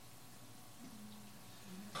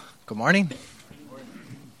Good morning.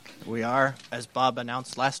 We are, as Bob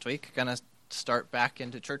announced last week, going to start back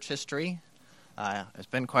into church history. It's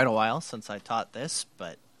been quite a while since I taught this,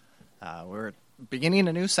 but we're beginning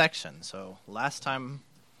a new section. So last time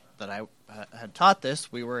that I had taught this,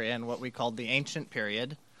 we were in what we called the ancient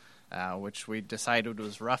period, which we decided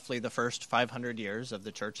was roughly the first 500 years of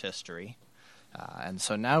the church history. And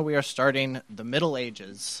so now we are starting the Middle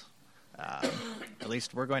Ages. At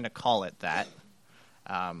least we're going to call it that.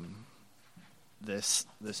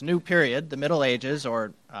 This new period, the Middle Ages,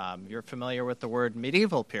 or you're familiar with the word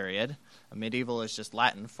medieval period. Medieval is just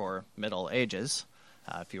Latin for Middle Ages,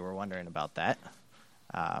 if you were wondering about that,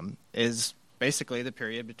 is basically the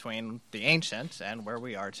period between the ancient and where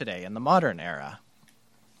we are today in the modern era.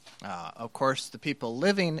 Of course, the people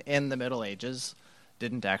living in the Middle Ages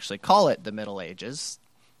didn't actually call it the Middle Ages.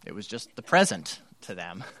 It was just the present to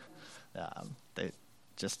them.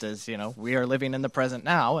 Just as, we are living in the present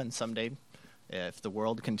now, and someday, if the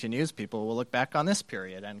world continues, people will look back on this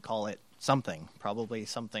period and call it something, probably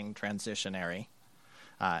something transitionary.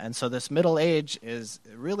 And so this Middle Age is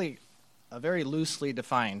really a very loosely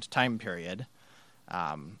defined time period.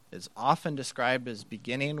 Is often described as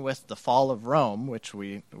beginning with the fall of Rome, which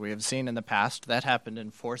we have seen in the past. That happened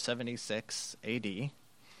in 476 AD.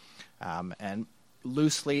 And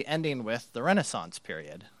loosely ending with the Renaissance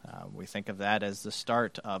period. We think of that as the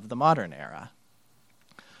start of the modern era.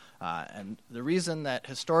 And the reason that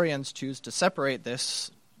historians choose to separate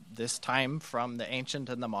this time from the ancient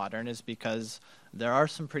and the modern is because there are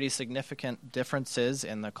some pretty significant differences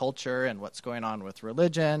in the culture and what's going on with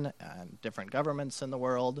religion and different governments in the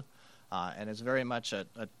world. And it's very much a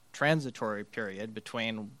transitory period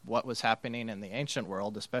between what was happening in the ancient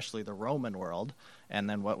world, especially the Roman world, and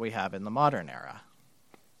then what we have in the modern era.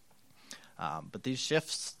 But these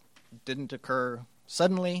shifts didn't occur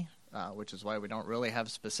suddenly, which is why we don't really have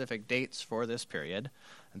specific dates for this period.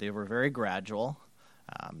 They were very gradual,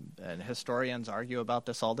 and historians argue about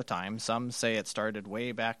this all the time. Some say it started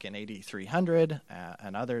way back in AD 300,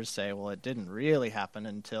 and others say, well, it didn't really happen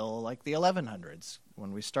until like the 1100s,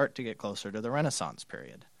 when we start to get closer to the Renaissance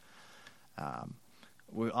period.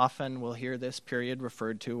 We often will hear this period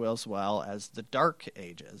referred to as well as the Dark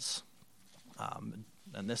Ages.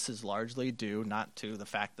 And this is largely due not to the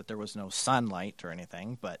fact that there was no sunlight or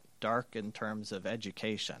anything, but dark in terms of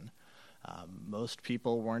education. Most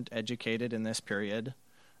people weren't educated in this period.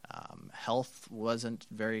 Health wasn't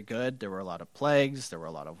very good. There were a lot of plagues. There were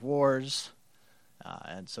a lot of wars.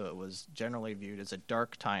 And so it was generally viewed as a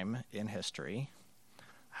dark time in history.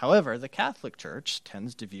 However, the Catholic Church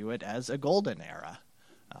tends to view it as a golden era.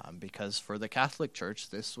 Because for the Catholic Church,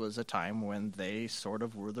 this was a time when they sort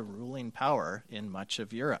of were the ruling power in much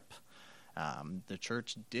of Europe. The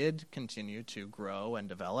church did continue to grow and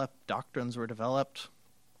develop. Doctrines were developed.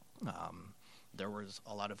 There was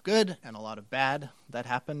a lot of good and a lot of bad that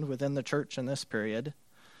happened within the church in this period.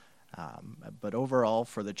 But overall,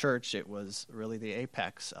 for the church, it was really the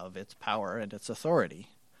apex of its power and its authority.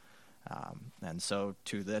 And so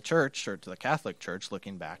to the church, or to the Catholic Church,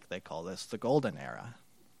 looking back, they call this the Golden Era.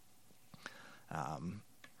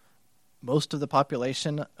 Most of the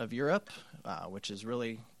population of Europe, which is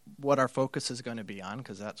really what our focus is going to be on,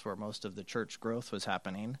 because that's where most of the church growth was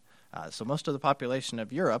happening. So most of the population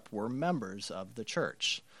of Europe were members of the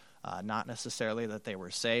church. Not necessarily that they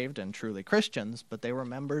were saved and truly Christians, but they were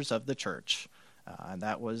members of the church. And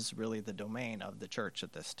that was really the domain of the church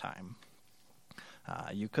at this time.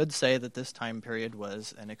 You could say that this time period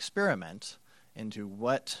was an experiment into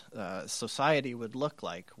what society would look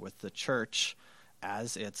like with the church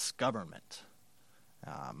as its government.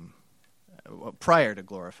 Prior to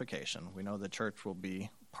glorification, we know the church will be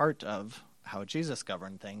part of how Jesus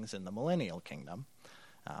governed things in the millennial kingdom.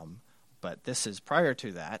 But this is prior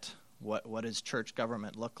to that. What does church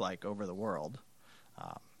government look like over the world?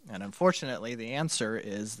 And unfortunately, the answer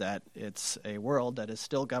is that it's a world that is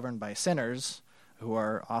still governed by sinners who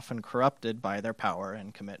are often corrupted by their power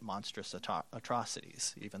and commit monstrous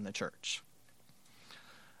atrocities, even the church.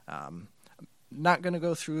 Not going to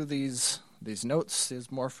go through these notes.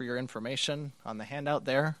 Is more for your information on the handout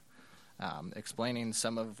there, explaining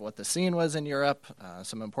some of what the scene was in Europe,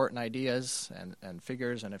 some important ideas and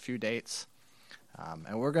figures and a few dates.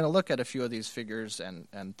 And we're going to look at a few of these figures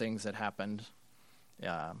and things that happened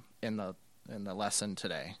in the lesson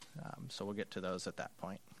today. So we'll get to those at that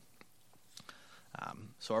point.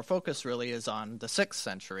 So our focus really is on the 6th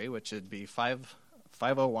century, which would be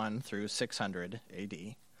 501 through 600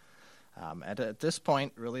 AD. And at this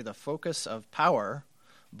point, really the focus of power,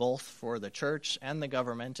 both for the church and the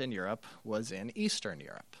government in Europe, was in Eastern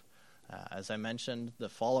Europe. As I mentioned, the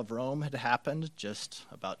fall of Rome had happened just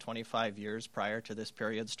about 25 years prior to this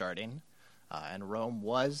period starting, and Rome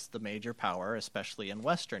was the major power, especially in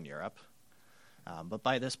Western Europe. But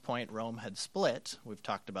by this point, Rome had split. We've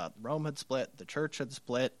talked about Rome had split, the church had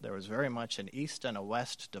split. There was very much an east and a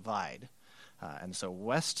west divide. And so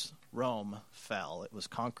West Rome fell. It was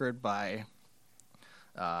conquered by,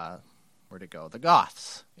 where'd it go? The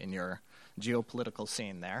Goths in your geopolitical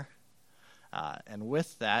scene there. And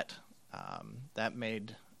with that, that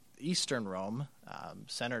made Eastern Rome,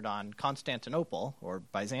 centered on Constantinople, or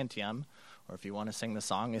Byzantium, or if you want to sing the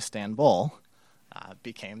song, Istanbul,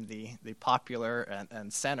 became the popular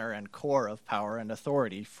and center and core of power and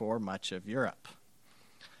authority for much of Europe.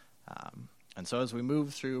 And so as we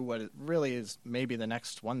move through what it really is maybe the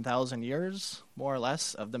next 1,000 years, more or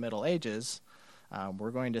less, of the Middle Ages,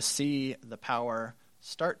 we're going to see the power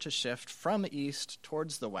start to shift from the east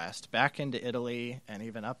towards the west, back into Italy, and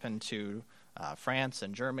even up into France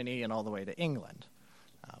and Germany and all the way to England.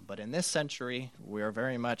 But in this century, we are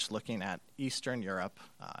very much looking at Eastern Europe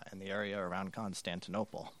and the area around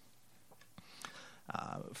Constantinople.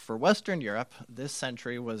 For Western Europe, this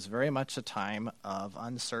century was very much a time of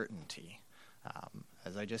uncertainty.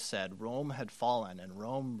 As I just said, Rome had fallen, and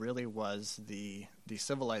Rome really was the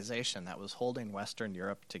civilization that was holding Western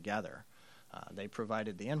Europe together. They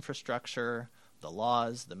provided the infrastructure, the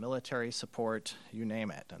laws, the military support, you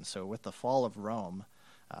name it. And so with the fall of Rome,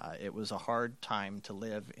 it was a hard time to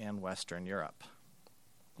live in Western Europe.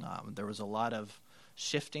 There was a lot of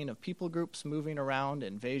shifting of people groups moving around,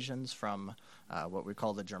 invasions from what we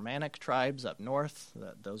call the Germanic tribes up north.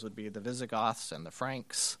 Those would be the Visigoths and the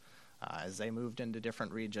Franks as they moved into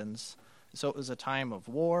different regions. So it was a time of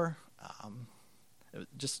war. It was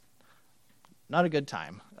just not a good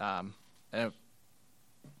time.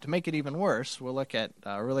 To make it even worse, we'll look at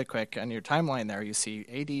really quick on your timeline there. You see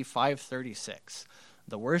AD 536,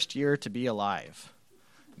 the worst year to be alive.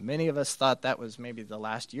 Many of us thought that was maybe the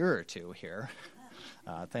last year or two here,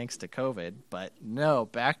 thanks to COVID. But no,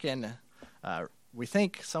 back in, we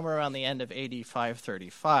think somewhere around the end of AD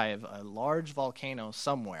 535, a large volcano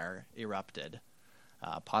somewhere erupted,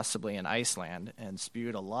 possibly in Iceland, and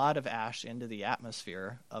spewed a lot of ash into the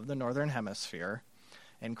atmosphere of the northern hemisphere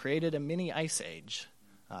and created a mini ice age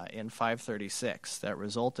in 536 that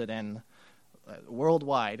resulted in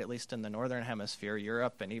worldwide, at least in the northern hemisphere,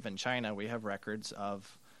 Europe and even China, we have records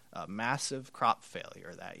of massive crop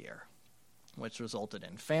failure that year, which resulted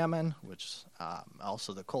in famine, which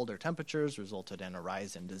also the colder temperatures resulted in a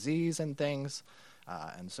rise in disease and things.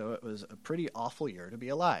 And so it was a pretty awful year to be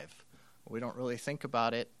alive. We don't really think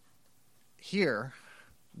about it here.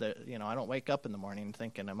 I don't wake up in the morning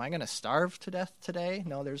thinking, am I going to starve to death today?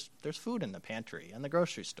 No, there's food in the pantry and the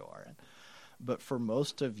grocery store. But for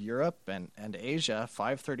most of Europe and Asia,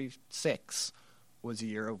 536 was a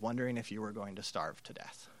year of wondering if you were going to starve to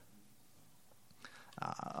death.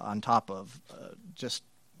 On top of just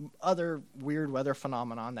other weird weather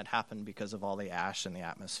phenomenon that happened because of all the ash in the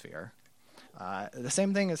atmosphere. The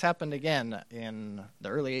same thing has happened again in the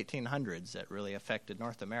early 1800s that really affected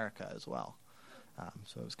North America as well.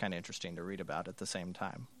 So it was kind of interesting to read about at the same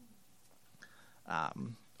time.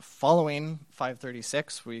 Following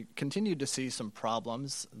 536, we continued to see some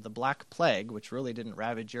problems. The Black Plague, which really didn't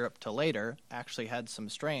ravage Europe till later, actually had some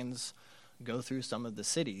strains go through some of the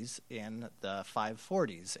cities in the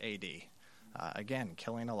 540s AD, again,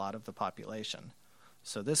 killing a lot of the population.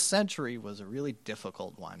 So this century was a really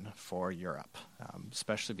difficult one for Europe,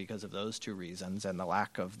 especially because of those two reasons and the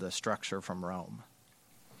lack of the structure from Rome.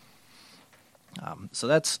 So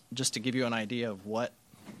that's just to give you an idea of what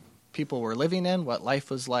people were living in, what life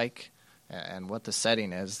was like, and what the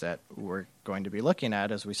setting is that we're going to be looking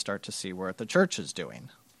at as we start to see what the church is doing.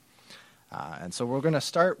 And so we're going to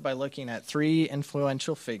start by looking at three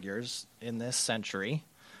influential figures in this century,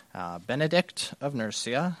 Benedict of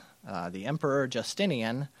Nursia, the Emperor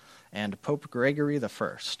Justinian, and Pope Gregory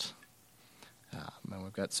I. And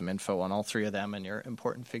we've got some info on all three of them in your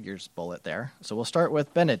important figures bullet there. So we'll start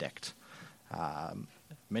with Benedict.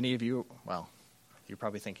 Many of you, you're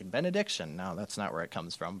probably thinking Benediction. No, that's not where it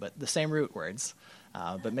comes from, but the same root words.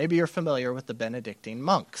 But maybe you're familiar with the Benedictine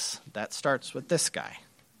monks. That starts with this guy.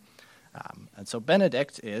 And so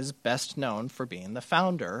Benedict is best known for being the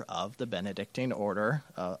founder of the Benedictine order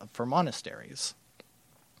for monasteries.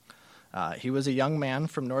 He was a young man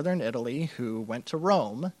from northern Italy who went to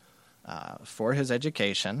Rome for his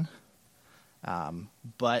education.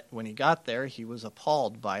 But when he got there, he was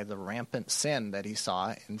appalled by the rampant sin that he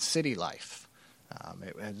saw in city life.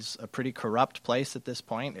 It was a pretty corrupt place at this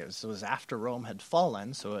point. It was after Rome had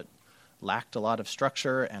fallen, so it lacked a lot of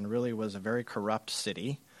structure and really was a very corrupt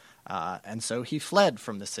city. And so he fled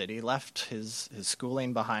from the city, left his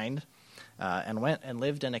schooling behind, and went and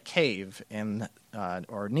lived in a cave in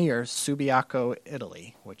or near Subiaco,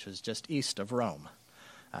 Italy, which was just east of Rome.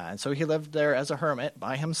 And so he lived there as a hermit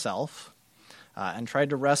by himself and tried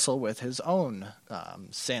to wrestle with his own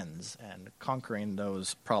sins and conquering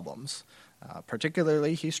those problems.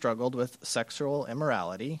 Particularly, he struggled with sexual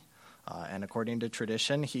immorality, and according to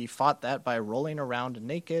tradition, he fought that by rolling around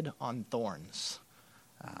naked on thorns.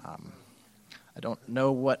 I don't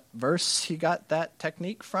know what verse he got that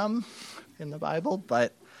technique from in the Bible,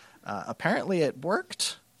 but apparently it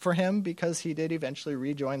worked for him because he did eventually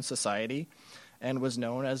rejoin society and was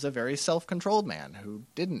known as a very self-controlled man who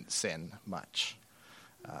didn't sin much.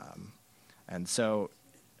 And so,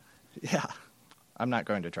 yeah, I'm not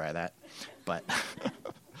going to try that. But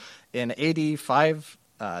in AD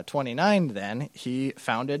 529, then, he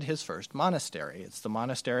founded his first monastery. It's the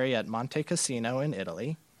monastery at Monte Cassino in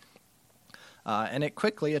Italy. And it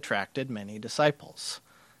quickly attracted many disciples.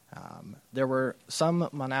 There were some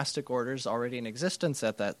monastic orders already in existence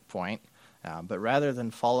at that point, but rather than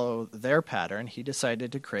follow their pattern, he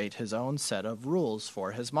decided to create his own set of rules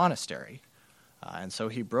for his monastery. And so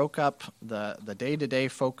he broke up the day-to-day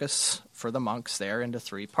focus for the monks there into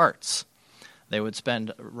 3 parts. They would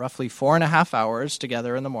spend roughly 4.5 hours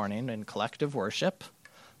together in the morning in collective worship.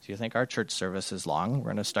 So you think our church service is long. We're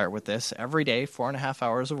going to start with this. Every day, 4.5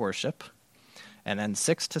 hours of worship. And then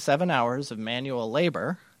 6 to 7 hours of manual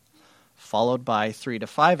labor, followed by 3 to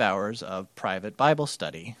 5 hours of private Bible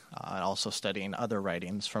study, and also studying other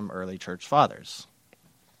writings from early church fathers.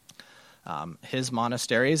 His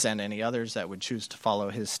monasteries and any others that would choose to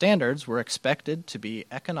follow his standards were expected to be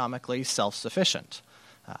economically self-sufficient.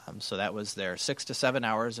 So that was their 6 to 7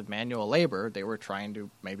 hours of manual labor. They were trying to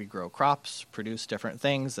maybe grow crops, produce different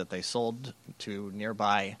things that they sold to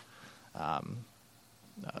nearby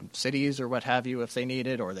cities or what have you if they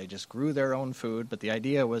needed, or they just grew their own food. But the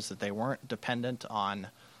idea was that they weren't dependent on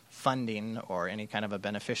funding or any kind of a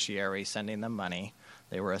beneficiary sending them money.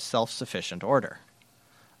 They were a self-sufficient order.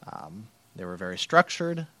 They were very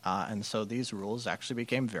structured, and so these rules actually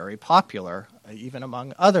became very popular, even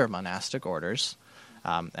among other monastic orders,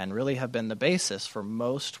 and really have been the basis for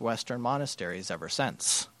most Western monasteries ever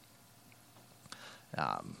since.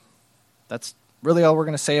 That's really all we're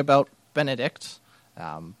going to say about Benedict,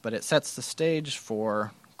 but it sets the stage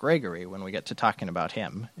for Gregory when we get to talking about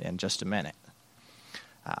him in just a minute.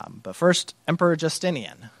 But first, Emperor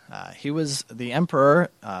Justinian. He was the emperor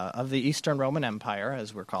of the Eastern Roman Empire,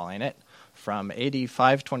 as we're calling it, from AD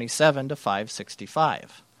 527 to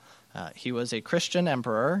 565. He was a Christian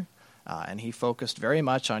emperor, and he focused very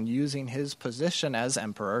much on using his position as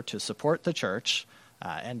emperor to support the church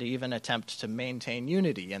and to even attempt to maintain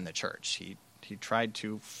unity in the church. He tried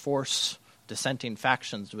to force dissenting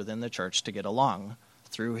factions within the church to get along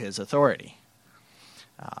through his authority.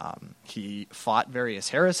 He fought various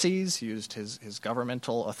heresies, used his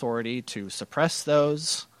governmental authority to suppress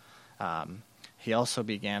those. He also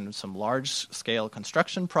began some large-scale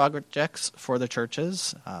construction projects for the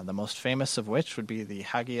churches, the most famous of which would be the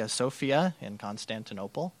Hagia Sophia in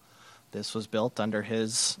Constantinople. This was built under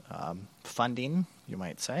his funding, you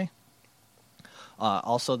might say.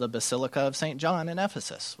 Also, the Basilica of St. John in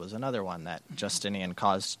Ephesus was another one that Justinian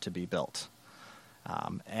caused to be built.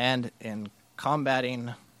 And in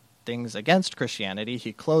combating things against Christianity,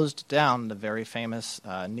 he closed down the very famous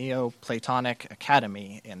Neoplatonic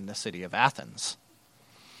Academy in the city of Athens.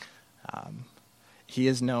 He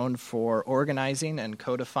is known for organizing and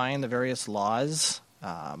codifying the various laws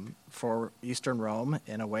for Eastern Rome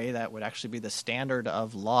in a way that would actually be the standard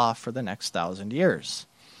of law for the next 1,000 years.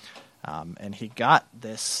 And he got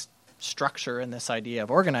this structure and this idea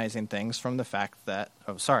of organizing things from the fact that,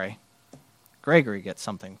 Gregory gets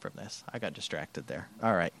something from this. I got distracted there.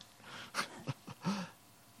 All right.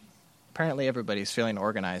 Apparently everybody's feeling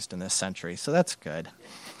organized in this century, so that's good.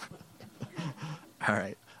 All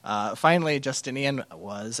right. Finally, Justinian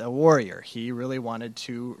was a warrior. He really wanted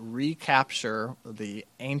to recapture the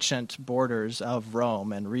ancient borders of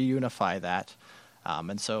Rome and reunify that.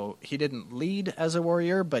 And so he didn't lead as a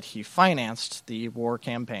warrior, but he financed the war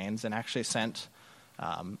campaigns and actually sent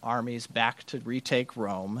armies back to retake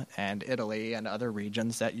Rome and Italy and other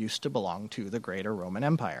regions that used to belong to the greater Roman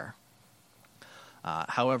Empire.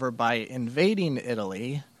 However, by invading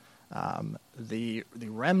Italy, the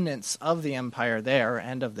remnants of the empire there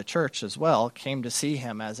and of the church as well came to see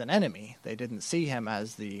him as an enemy. They didn't see him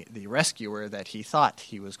as the rescuer that he thought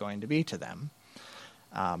he was going to be to them,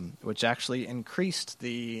 which actually increased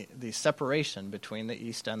the separation between the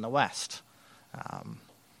East and the West.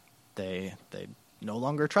 They no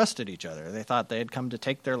longer trusted each other. They thought they had come to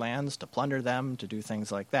take their lands, to plunder them, to do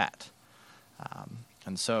things like that.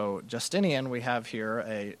 And so Justinian, we have here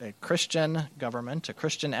a Christian government, a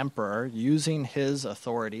Christian emperor, using his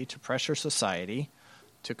authority to pressure society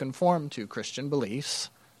to conform to Christian beliefs,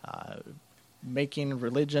 making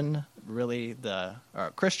religion really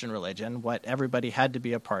Christian religion what everybody had to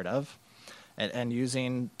be a part of, and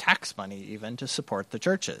using tax money even to support the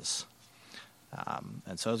churches.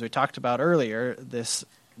 And so as we talked about earlier,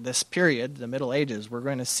 this period, the Middle Ages, we're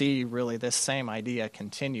going to see really this same idea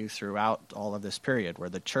continue throughout all of this period, where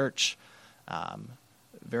the church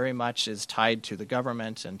very much is tied to the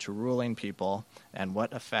government and to ruling people, and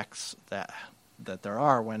what effects that there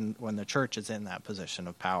are when the church is in that position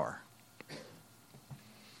of power.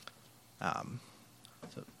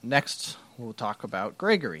 So next, we'll talk about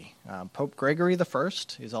Gregory. Pope Gregory I,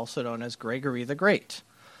 he's also known as Gregory the Great,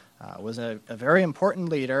 was a very important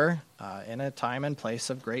leader in a time and place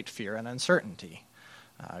of great fear and uncertainty.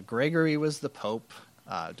 Gregory was the Pope.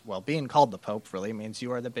 Being called the Pope really means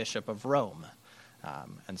you are the Bishop of Rome.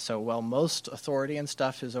 And so while most authority and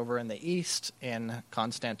stuff is over in the east in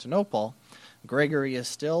Constantinople, Gregory is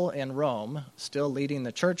still in Rome, still leading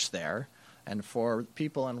the church there. And for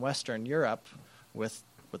people in Western Europe, with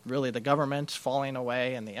really the government falling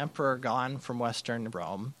away and the emperor gone from Western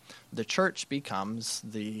Rome, the church becomes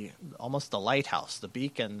almost the lighthouse, the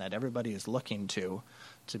beacon that everybody is looking to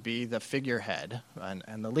be the figurehead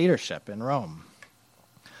and the leadership in Rome.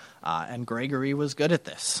 And Gregory was good at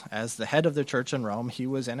this. As the head of the church in Rome, he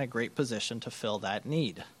was in a great position to fill that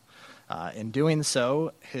need. In doing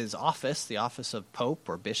so, his office, the office of Pope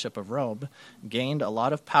or Bishop of Rome, gained a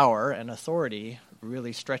lot of power and authority,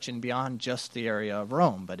 really stretching beyond just the area of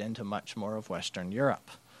Rome, but into much more of Western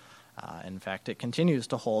Europe. In fact, it continues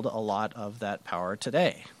to hold a lot of that power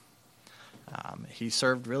today. He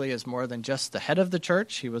served really as more than just the head of the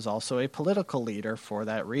church. He was also a political leader for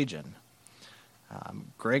that region.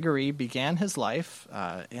 Gregory began his life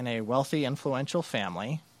in a wealthy, influential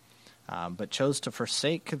family, but chose to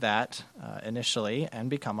forsake that initially and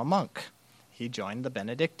become a monk. He joined the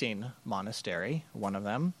Benedictine monastery, one of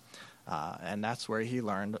them, and that's where he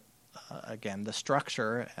learned, again, the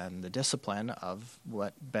structure and the discipline of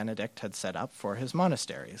what Benedict had set up for his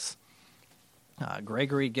monasteries.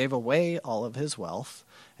 Gregory gave away all of his wealth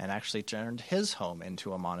and actually turned his home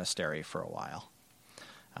into a monastery for a while.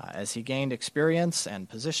 As he gained experience and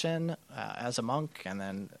position as a monk and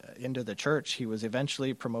then into the church, he was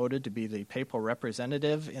eventually promoted to be the papal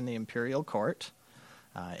representative in the imperial court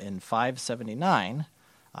in 579,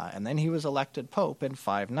 and then he was elected pope in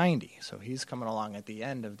 590. So he's coming along at the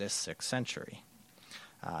end of this 6th century.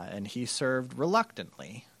 And he served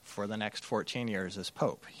reluctantly for the next 14 years as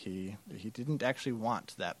pope. He didn't actually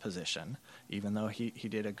want that position, even though he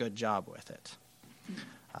did a good job with it.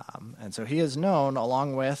 And so he is known,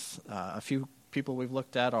 along with a few people we've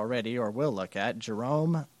looked at already or will look at,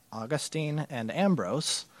 Jerome, Augustine, and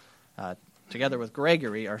Ambrose, together with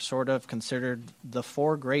Gregory, are sort of considered the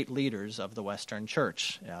 4 great leaders of the Western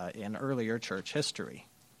Church in earlier church history.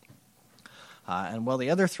 And while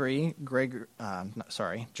the other 3,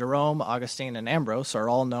 Jerome, Augustine, and Ambrose, are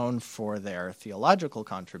all known for their theological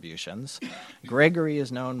contributions, Gregory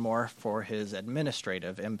is known more for his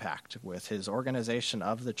administrative impact with his organization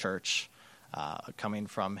of the church coming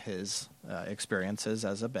from his experiences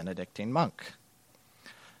as a Benedictine monk.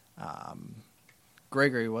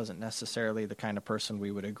 Gregory wasn't necessarily the kind of person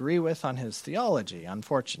we would agree with on his theology,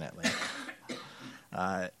 unfortunately.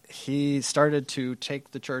 He started to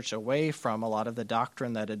take the church away from a lot of the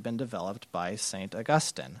doctrine that had been developed by St.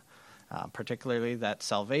 Augustine, particularly that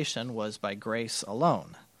salvation was by grace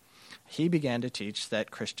alone. He began to teach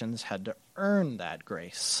that Christians had to earn that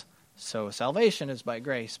grace. So salvation is by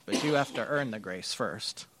grace, but you have to earn the grace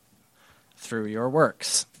first through your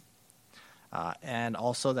works. And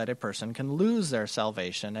also that a person can lose their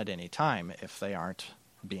salvation at any time if they aren't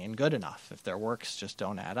being good enough, if their works just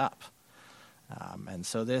don't add up. And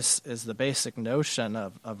so this is the basic notion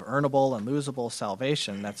of earnable and losable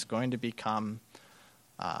salvation that's going to become,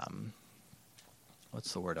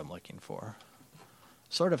 what's the word I'm looking for?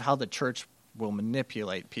 Sort of how the church will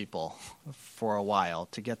manipulate people for a while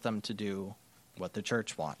to get them to do what the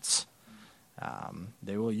church wants.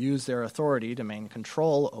 They will use their authority to maintain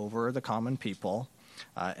control over the common people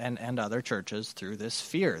and other churches through this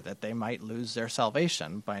fear that they might lose their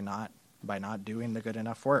salvation by not doing the good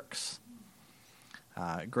enough works.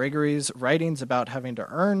 Gregory's writings about having to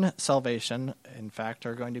earn salvation, in fact,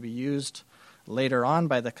 are going to be used later on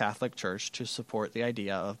by the Catholic Church to support the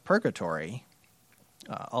idea of purgatory,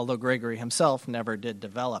 although Gregory himself never did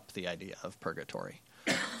develop the idea of purgatory.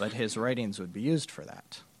 but his writings would be used for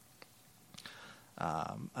that.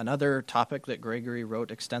 Another topic that Gregory wrote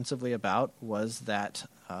extensively about was that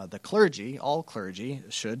the clergy, all clergy,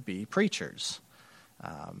 should be preachers.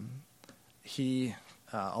 He,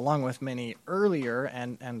 along with many earlier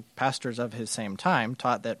and pastors of his same time,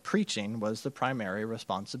 taught that preaching was the primary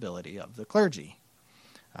responsibility of the clergy.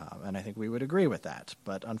 And I think we would agree with that.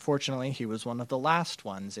 But unfortunately, he was one of the last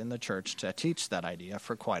ones in the church to teach that idea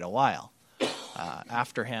for quite a while.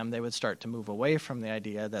 After him, they would start to move away from the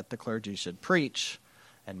idea that the clergy should preach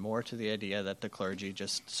and more to the idea that the clergy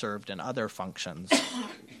just served in other functions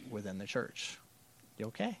within the church. You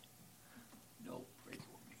okay? No.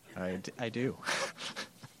 I do.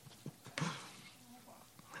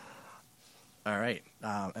 All right.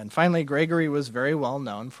 And finally, Gregory was very well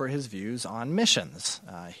known for his views on missions.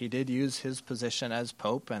 He did use his position as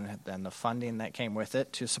Pope and the funding that came with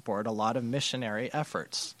it to support a lot of missionary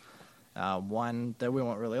efforts. One that we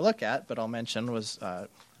won't really look at, but I'll mention was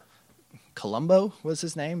Columbo was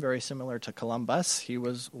his name, very similar to Columbus. He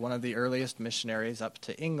was one of the earliest missionaries up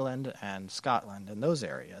to England and Scotland and those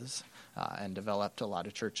areas, and developed a lot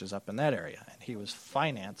of churches up in that area. And he was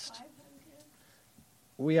financed.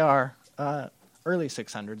 We are early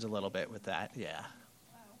 600s a little bit with that, yeah.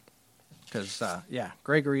 Because,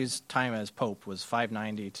 Gregory's time as Pope was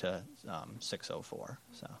 590 to 604,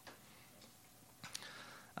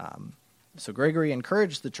 So Gregory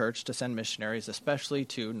encouraged the church to send missionaries, especially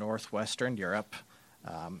to northwestern Europe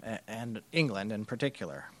and England in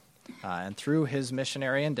particular. And through his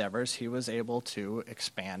missionary endeavors, he was able to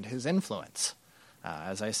expand his influence.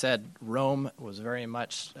 As I said, Rome was very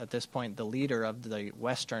much, at this point, the leader of the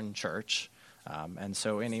Western church. And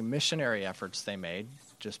so any missionary efforts they made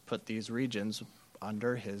just put these regions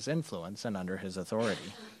under his influence and under his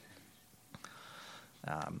authority.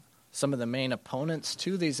 Some of the main opponents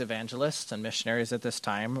to these evangelists and missionaries at this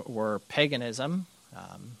time were paganism,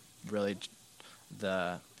 really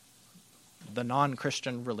the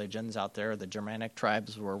non-Christian religions out there. The Germanic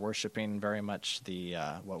tribes were worshiping very much the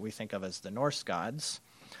what we think of as the Norse gods.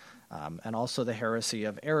 And also the heresy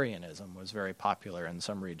of Arianism was very popular in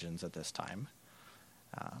some regions at this time.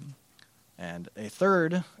 And a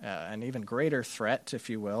third, an even greater threat, if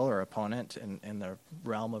you will, or opponent in the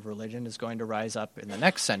realm of religion is going to rise up in the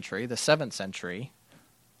next century, the 7th century.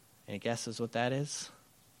 Any guesses what that is?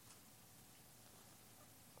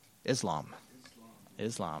 Islam.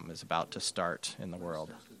 Islam is about to start in the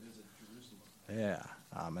world. Yeah.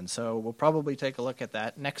 And so we'll probably take a look at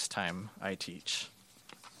that next time I teach.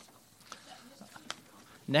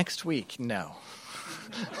 Next week, no.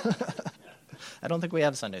 I don't think we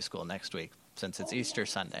have Sunday school next week since it's Easter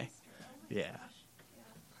Sunday. Yeah.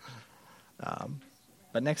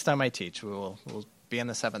 But next time I teach, we'll be in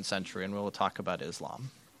the 7th century and we'll talk about Islam.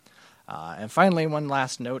 And finally, one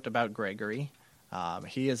last note about Gregory.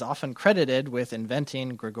 He is often credited with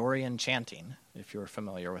inventing Gregorian chanting, if you're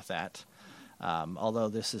familiar with that. Although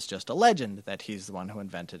this is just a legend that he's the one who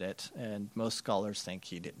invented it, and most scholars think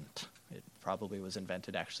he didn't. It probably was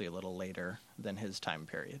invented actually a little later than his time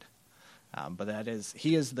period. But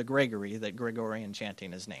he is the Gregory that Gregorian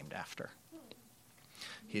chanting is named after.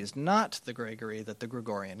 He is not the Gregory that the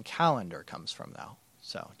Gregorian calendar comes from, though.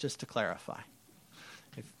 So, just to clarify,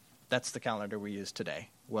 if that's the calendar we use today,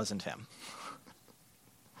 wasn't him.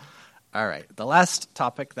 All right, the last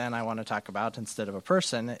topic then I want to talk about instead of a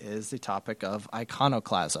person is the topic of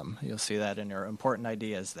iconoclasm. You'll see that in your important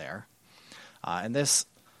ideas there. And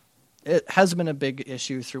it has been a big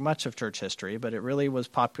issue through much of church history, but it really was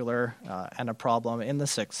popular and a problem in the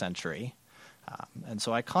 6th century. And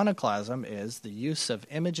so iconoclasm is the use of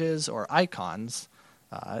images or icons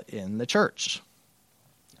in the church.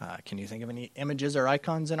 Can you think of any images or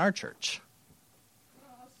icons in our church?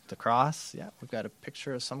 The cross, yeah. We've got a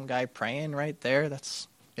picture of some guy praying right there. That's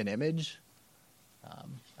an image.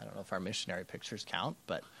 I don't know if our missionary pictures count,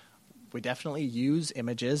 but we definitely use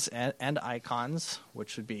images and icons,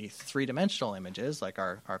 which would be three-dimensional images, like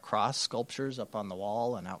our cross sculptures up on the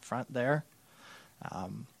wall and out front there.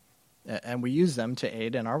 And we use them to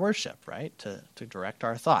aid in our worship, right, to direct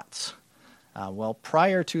our thoughts. Well,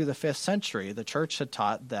 prior to the 5th century, the church had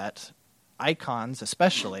taught that icons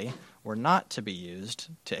especially were not to be used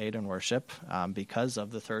to aid in worship because of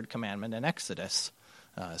the 3rd commandment in Exodus,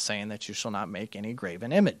 saying that you shall not make any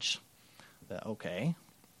graven image. Okay.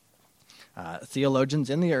 Theologians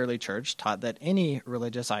in the early church taught that any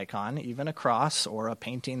religious icon, even a cross or a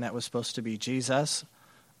painting that was supposed to be Jesus,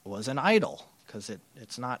 was an idol, because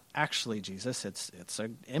it's not actually Jesus, it's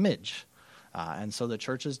an image. And so the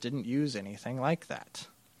churches didn't use anything like that.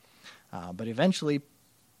 But eventually,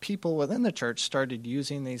 people within the church started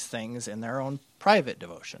using these things in their own private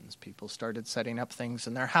devotions. People started setting up things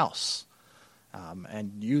in their house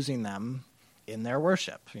and using them in their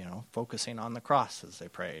worship, focusing on the cross as they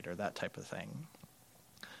prayed or that type of thing.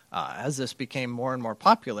 As this became more and more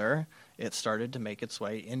popular, it started to make its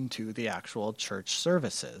way into the actual church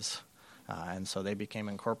services. And so they became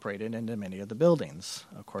incorporated into many of the buildings.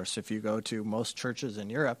 Of course, if you go to most churches in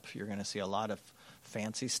Europe, you're going to see a lot of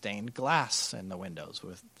fancy stained glass in the windows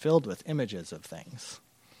filled with images of things.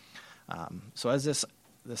 So as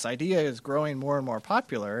this idea is growing more and more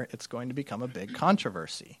popular, it's going to become a big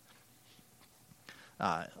controversy.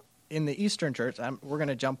 In the Eastern Church, we're going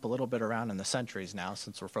to jump a little bit around in the centuries now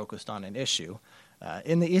since we're focused on an issue.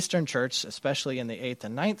 In the Eastern Church, especially in the 8th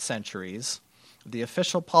and 9th centuries, the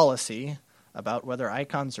official policy about whether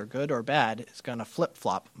icons are good or bad is going to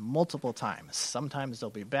flip-flop multiple times. Sometimes they'll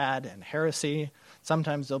be bad and heresy.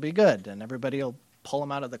 Sometimes they'll be good, and everybody will pull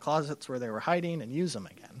them out of the closets where they were hiding and use them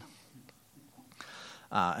again.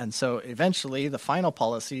 And so eventually the final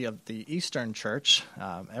policy of the Eastern Church,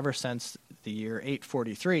 ever since the year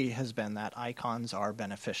 843, has been that icons are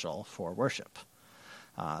beneficial for worship.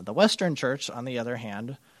 The Western Church, on the other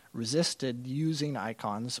hand, resisted using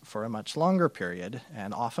icons for a much longer period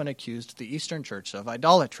and often accused the Eastern Church of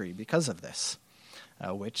idolatry because of this,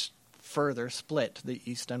 which further split the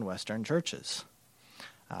East and Western churches.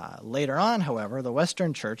 Later on, however, the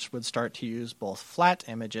Western Church would start to use both flat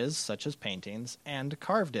images, such as paintings, and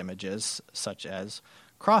carved images, such as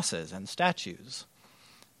crosses and statues.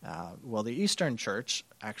 Well, the Eastern Church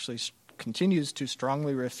actually continues to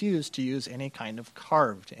strongly refuse to use any kind of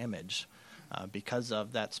carved image because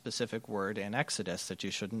of that specific word in Exodus that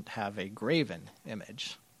you shouldn't have a graven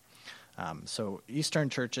image. So Eastern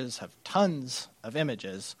churches have tons of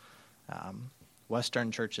images.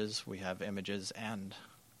 Western churches, we have images and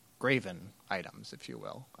graven items, if you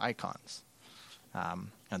will, icons.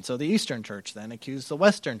 And so the Eastern Church then accused the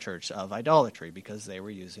Western Church of idolatry because they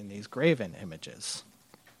were using these graven images.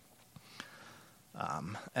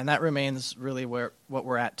 And that remains really what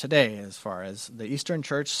we're at today, as far as the Eastern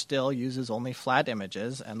Church still uses only flat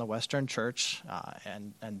images, and the Western Church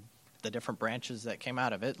and the different branches that came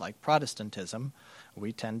out of it, like Protestantism,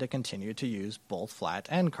 we tend to continue to use both flat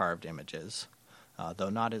and carved images, though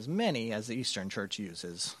not as many as the Eastern Church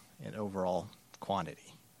uses in overall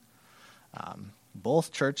quantity.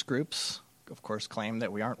 Both church groups, of course, claim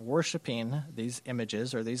that we aren't worshiping these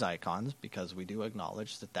images or these icons because we do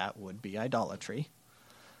acknowledge that that would be idolatry,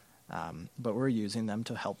 but we're using them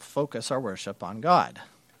to help focus our worship on God.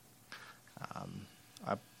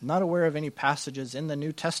 I'm not aware of any passages in the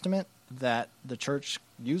New Testament that the church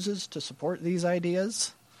uses to support these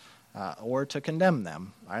ideas or to condemn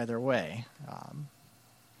them, either way.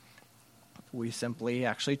 We simply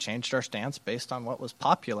actually changed our stance based on what was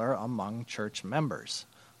popular among church members.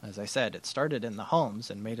 As I said, it started in the homes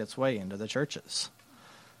and made its way into the churches.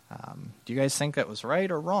 Do you guys think that was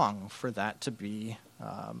right or wrong for that to be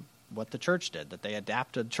what the church did, that they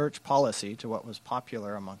adapted church policy to what was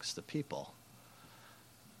popular amongst the people?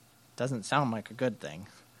 Doesn't sound like a good thing.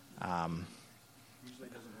 Usually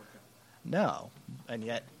doesn't work out. No, and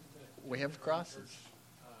yet we have crosses.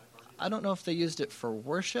 I don't know if they used it for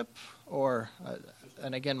worship or,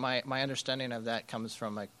 and again, my understanding of that comes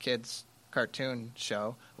from a kid's cartoon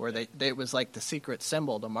show where it was like the secret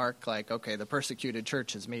symbol to mark, like, okay, the persecuted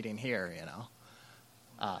church is meeting here,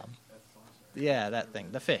 Yeah, that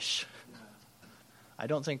thing, the fish. I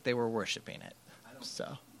don't think they were worshiping it.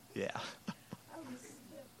 So, yeah.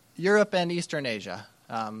 Europe and Eastern Asia.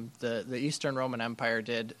 The Eastern Roman Empire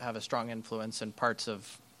did have a strong influence in parts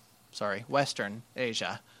of, Western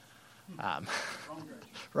Asia.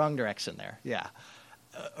 Wrong direction there, yeah.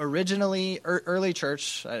 Originally, early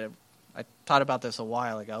church, I taught about this a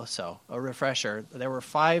while ago, so a refresher. There were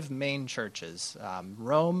 5 main churches: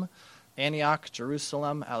 Rome, Antioch,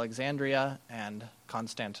 Jerusalem, Alexandria, and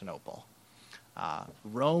Constantinople.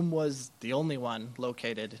 Rome was the only one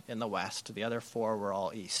located in the west. The other 4 were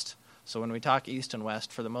all east. So when we talk east and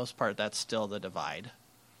west, for the most part, that's still the divide.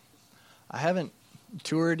 I haven't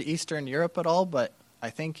toured Eastern Europe at all, but I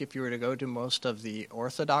think if you were to go to most of the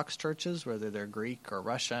Orthodox churches, whether they're Greek or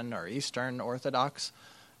Russian or Eastern Orthodox,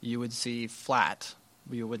 you would see flat.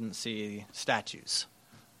 You wouldn't see statues.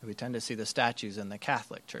 We tend to see the statues in the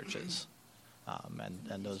Catholic churches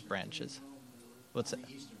and those branches. What's that?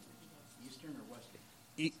 Eastern or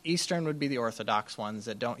Western? Eastern would be the Orthodox ones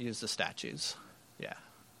that don't use the statues. Yeah.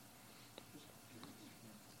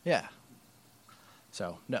 Yeah.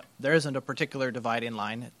 So, no, there isn't a particular dividing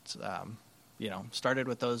line. It's, started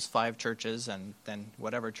with those 5 churches, and then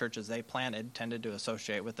whatever churches they planted tended to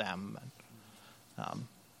associate with them.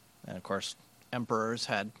 And of course, emperors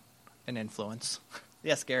had an influence.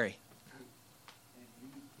 Yes, Gary. And you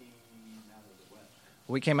came out of the West.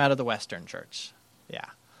 We came out of the Western Church. Yeah.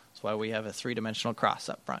 That's why we have a three-dimensional cross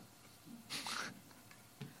up front.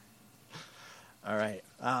 All right.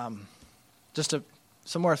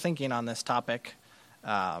 Some more thinking on this topic.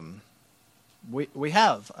 We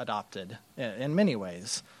have adopted in many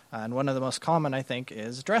ways. And one of the most common, I think,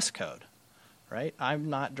 is dress code. Right? I'm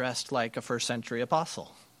not dressed like a first century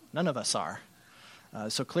apostle. None of us are.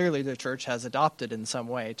 So clearly the church has adopted in some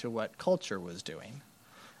way to what culture was doing.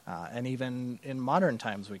 And even in modern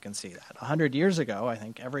times we can see that. 100 years ago, I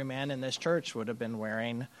think every man in this church would have been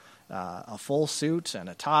wearing a full suit and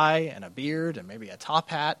a tie and a beard and maybe a top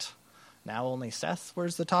hat. Now only Seth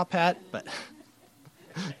wears the top hat, but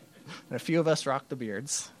and a few of us rock the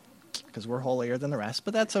beards because we're holier than the rest,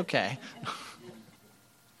 but that's okay.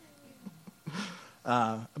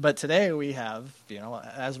 But today we have,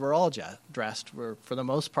 as we're all dressed, we're for the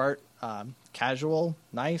most part casual,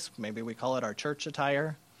 nice. Maybe we call it our church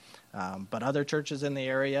attire. But other churches in the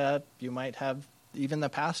area, you might have even the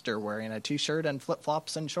pastor wearing a T-shirt and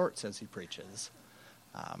flip-flops and shorts as he preaches.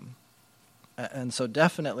 And so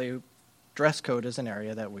definitely dress code is an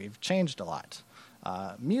area that we've changed a lot.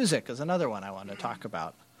 Music is another one I want to talk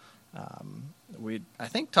about. We, I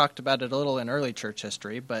think, talked about it a little in early church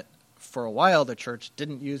history, but for a while the church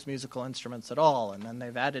didn't use musical instruments at all, and then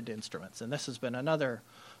they've added instruments. And this has been another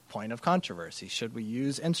point of controversy. Should we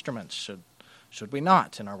use instruments? Should we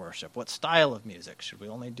not in our worship? What style of music? Should we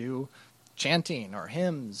only do chanting or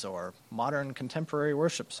hymns or modern contemporary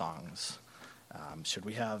worship songs? Should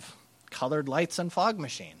we have colored lights and fog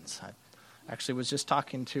machines? I actually was just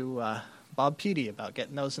talking to Bob Peedy about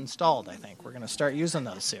getting those installed, I think. We're going to start using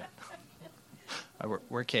those soon.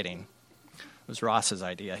 We're kidding. It was Ross's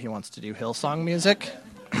idea. He wants to do Hillsong music.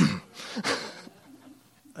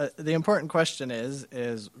 The important question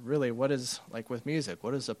is really what is, like with music,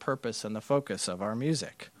 what is the purpose and the focus of our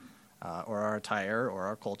music or our attire or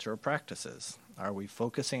our cultural practices? Are we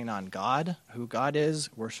focusing on God, who God is,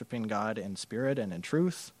 worshiping God in spirit and in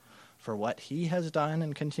truth for what he has done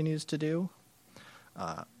and continues to do?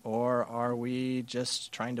 Or are we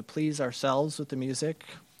just trying to please ourselves with the music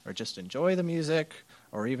or just enjoy the music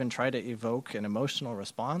or even try to evoke an emotional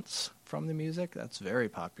response from the music? That's very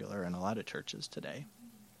popular in a lot of churches today.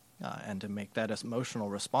 And to make that emotional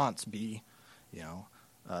response be,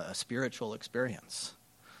 a spiritual experience.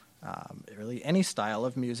 Really, any style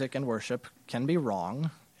of music and worship can be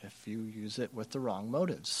wrong if you use it with the wrong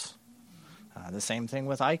motives. The same thing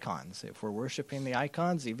with icons. If we're worshiping the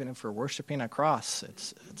icons, even if we're worshiping a cross,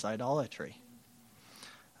 it's idolatry.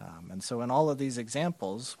 And so in all of these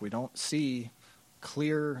examples, we don't see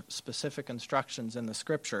clear, specific instructions in the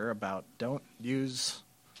Scripture about don't use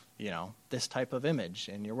this type of image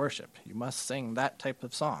in your worship. You must sing that type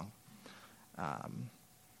of song.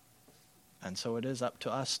 And so it is up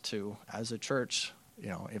to us to, as a church,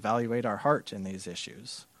 evaluate our heart in these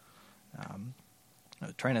issues.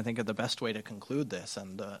 Trying to think of the best way to conclude this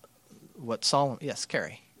and what Solomon... Yes,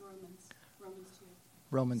 Carrie.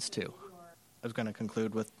 Romans 2. I was going to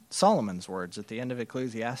conclude with Solomon's words at the end of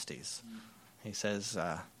Ecclesiastes. He says,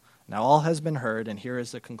 now all has been heard, and here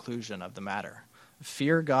is the conclusion of the matter.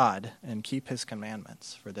 Fear God and keep his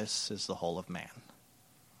commandments, for this is the whole of man.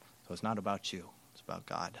 So it's not about you, it's about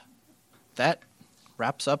God. That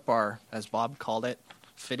wraps up our, as Bob called it,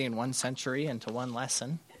 fitting 1 century into one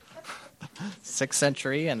lesson. 6th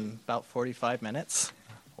century in about 45 minutes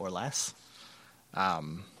or less.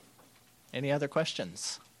 Any other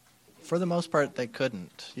questions? For the most part, they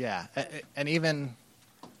couldn't. Yeah, and even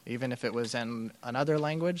if it was in another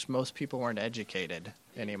language, most people weren't educated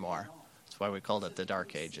anymore. That's why we called it the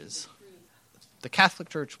Dark Ages. The Catholic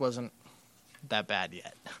Church wasn't that bad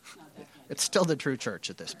yet. It's still the true church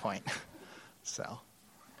at this point. So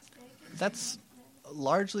that's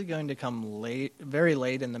largely going to come very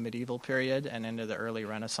late in the medieval period and into the early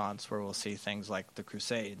Renaissance, where we'll see things like the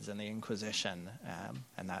Crusades and the Inquisition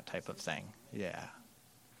and that type of thing. Yeah,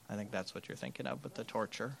 I think that's what you're thinking of with the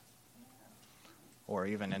torture. Or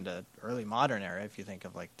even into early modern era, if you think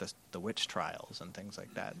of like the witch trials and things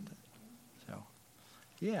like that. So,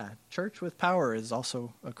 yeah, church with power is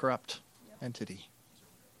also a corrupt entity.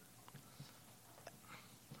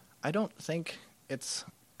 I don't think it's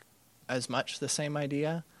as much the same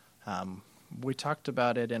idea. We talked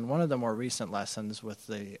about it in one of the more recent lessons with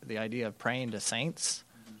the idea of praying to saints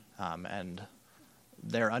and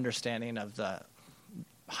their understanding of the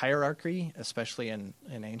hierarchy, especially in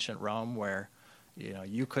ancient Rome, where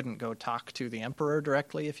you couldn't go talk to the emperor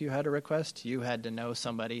directly if you had a request. You had to know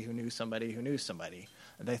somebody who knew somebody who knew somebody.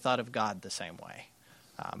 They thought of God the same way.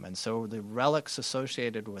 And so the relics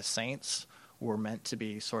associated with saints were meant to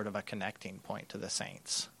be sort of a connecting point to the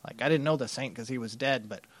saints. Like, I didn't know the saint because he was dead,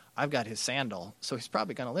 but I've got his sandal, so he's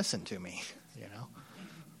probably going to listen to me, you know.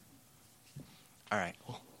 All right.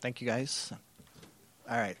 Well, thank you, guys.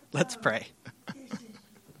 All right, let's pray.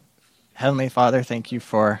 Heavenly Father, thank you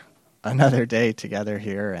for another day together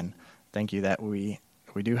here, and thank you that we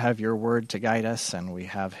do have your word to guide us, and we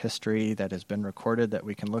have history that has been recorded that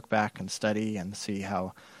we can look back and study and see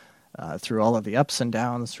how through all of the ups and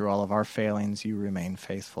downs, through all of our failings, you remain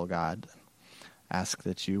faithful, God. Ask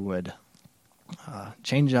that you would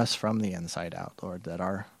change us from the inside out, Lord, that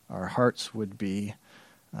our hearts would be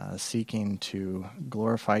seeking to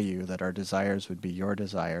glorify you, that our desires would be your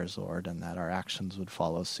desires, Lord, and that our actions would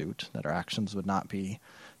follow suit, that our actions would not be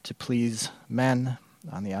to please men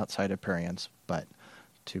on the outside appearance, but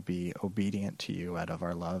to be obedient to you out of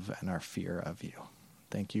our love and our fear of you.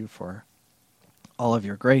 Thank you for all of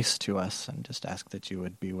your grace to us, and just ask that you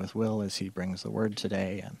would be with Will as he brings the word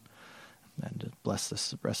today, and bless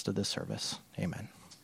this rest of the service. Amen.